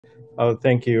Oh,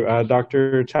 thank you.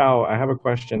 Dr. Chow, I have a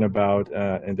question about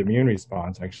the immune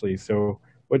response, actually. So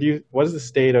what is the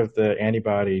state of the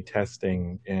antibody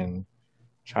testing in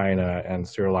China and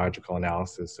serological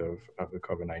analysis of the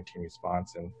COVID-19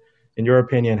 response? And in your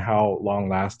opinion, how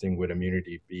long-lasting would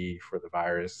immunity be for the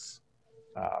virus?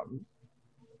 Um,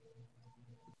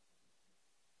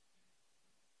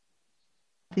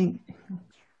 I think,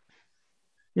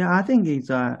 yeah, I think it's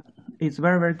a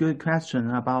very very good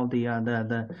question about the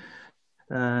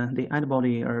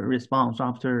antibody response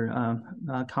after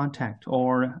contact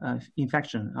or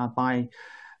infection by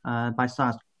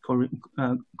SARS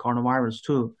coronavirus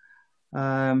 2.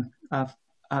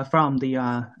 From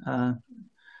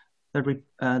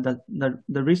the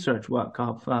research work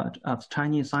of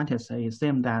Chinese scientists, it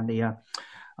seems that the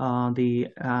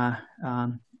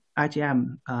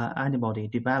IgM antibody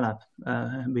developed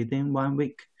within 1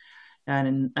 week,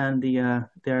 and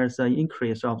there's an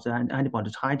increase of the antibody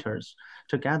titers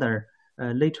together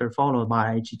later followed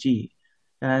by IgG,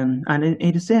 and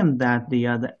it seems that the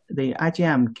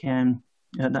IgM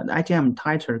the IgM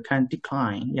titer can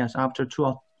decline, yes, after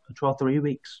 2 or 3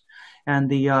 weeks, and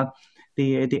the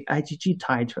IgG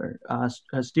titer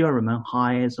still remain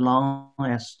high as long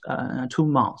as 2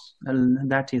 months,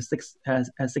 and that is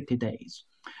 60 days.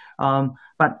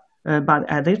 But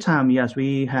at this time, yes,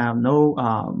 we have no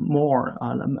more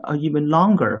even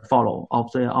longer follow of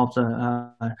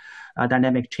the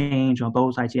dynamic change of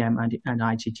both IgM and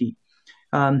IgG.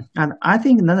 And I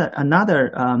think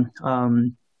another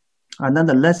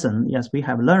lesson, yes, we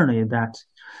have learned is that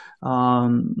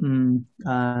um,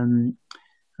 um,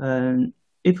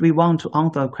 if we want to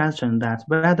answer the question that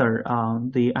whether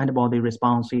the antibody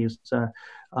response is a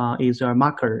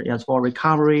marker, yes, for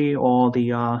recovery or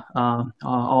the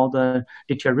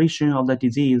deterioration of the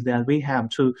disease, that we have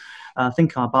to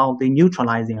think about the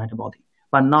neutralizing antibody,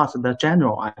 but not the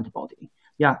general antibody.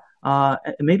 Yeah,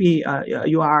 maybe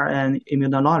you are an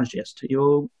immunologist.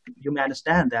 You may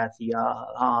understand that the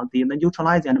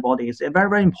neutralizing antibody is very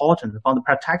very important for the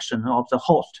protection of the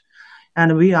host,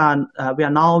 and we are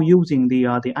now using the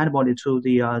antibody to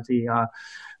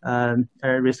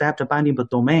receptor binding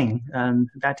domain, and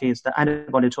that is the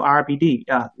antibody to RBD.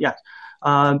 Yes,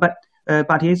 but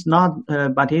it's not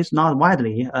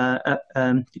widely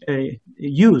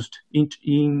used in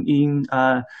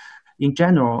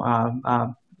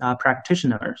general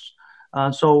practitioners.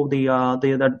 So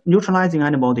the neutralizing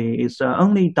antibody is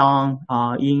only done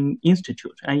in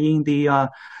institute and in the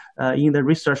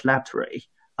research laboratory.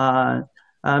 But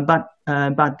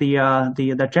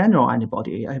the general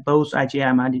antibody, both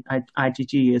IgM and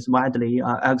IgG, is widely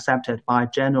accepted by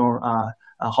general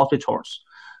hospitals.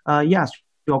 Yes,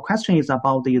 your question is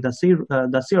about the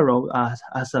zero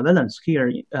surveillance here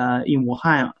in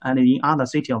Wuhan and in other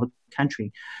cities of the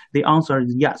country. The answer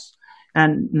is yes,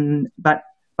 but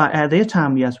at this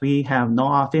time, yes, we have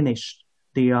not finished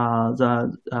the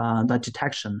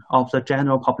detection of the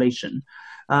general population.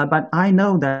 But I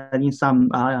know that in some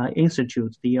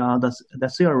institutes, the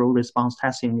serial response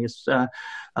testing is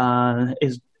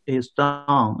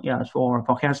done, yes, for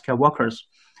healthcare workers.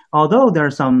 Although there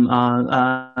are some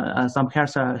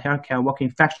healthcare work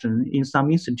infection in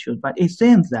some institute, but it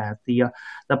seems that the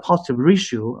positive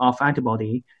ratio of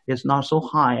antibody is not so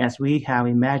high as we have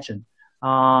imagined.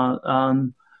 Uh,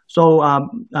 um,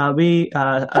 we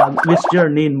still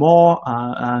need more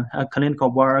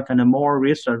clinical work and more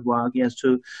research work, yes,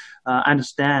 to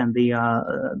understand the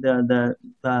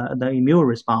immune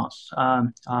response,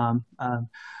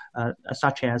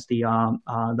 such as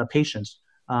the patient's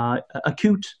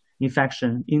acute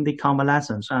infection in the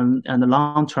convalescence and the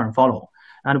long-term follow.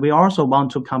 And we also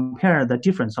want to compare the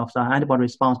difference of the antibody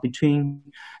response between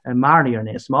mild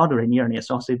illness, moderate illness,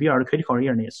 or severe or critical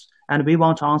illness. And we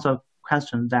want to answer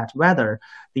question that whether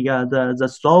the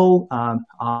slow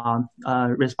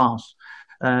response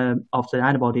of the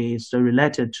antibody is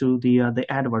related to the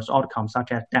adverse outcomes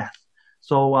such as death.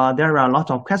 So there are a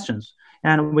lot of questions.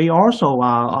 And we also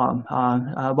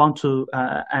want to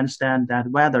understand that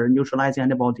whether neutralizing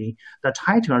antibody, the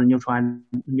titer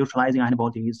neutralizing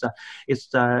antibody is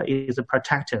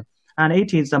protective, and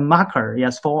it is a marker,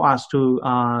 yes, for us to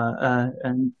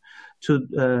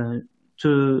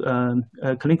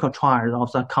clinical trial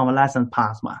of the convalescent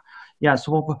plasma. Yes,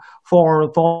 for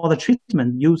the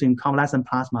treatment using convalescent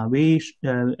plasma, we should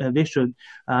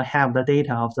have the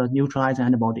data of the neutralizing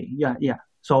antibody. Yeah.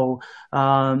 So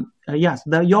yes,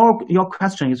 your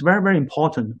question is very very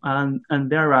important, and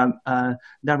there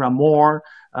are more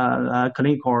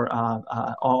clinical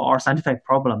or scientific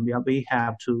problem we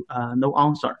have to no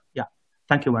answer. Yeah,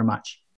 thank you very much.